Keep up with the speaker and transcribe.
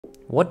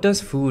What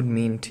does food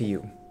mean to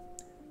you?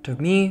 To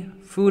me,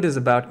 food is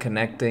about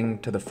connecting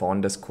to the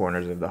fondest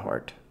corners of the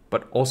heart,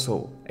 but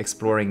also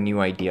exploring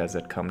new ideas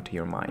that come to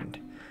your mind.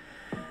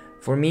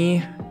 For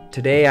me,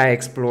 today I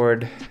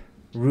explored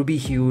ruby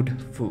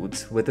hued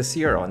foods with a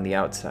sear on the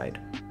outside.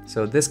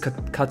 So this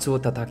Katsuo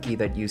Tataki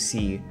that you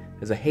see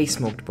is a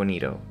hay-smoked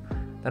bonito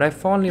that I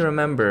fondly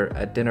remember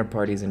at dinner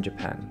parties in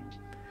Japan.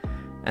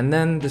 And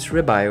then this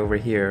ribeye over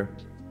here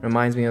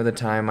reminds me of the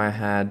time I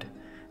had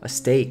a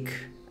steak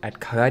at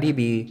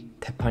Kagaribi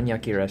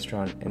Teppanyaki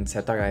restaurant in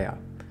Setagaya,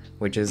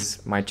 which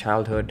is my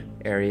childhood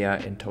area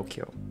in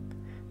Tokyo.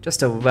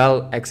 Just a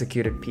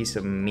well-executed piece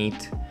of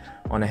meat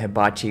on a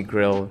hibachi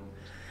grill,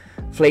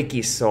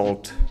 flaky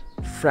salt,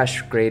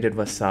 fresh grated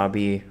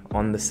wasabi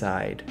on the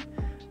side,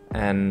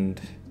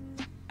 and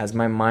as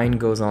my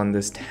mind goes on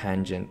this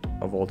tangent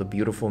of all the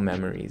beautiful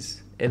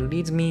memories, it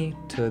leads me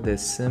to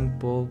this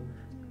simple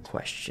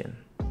question.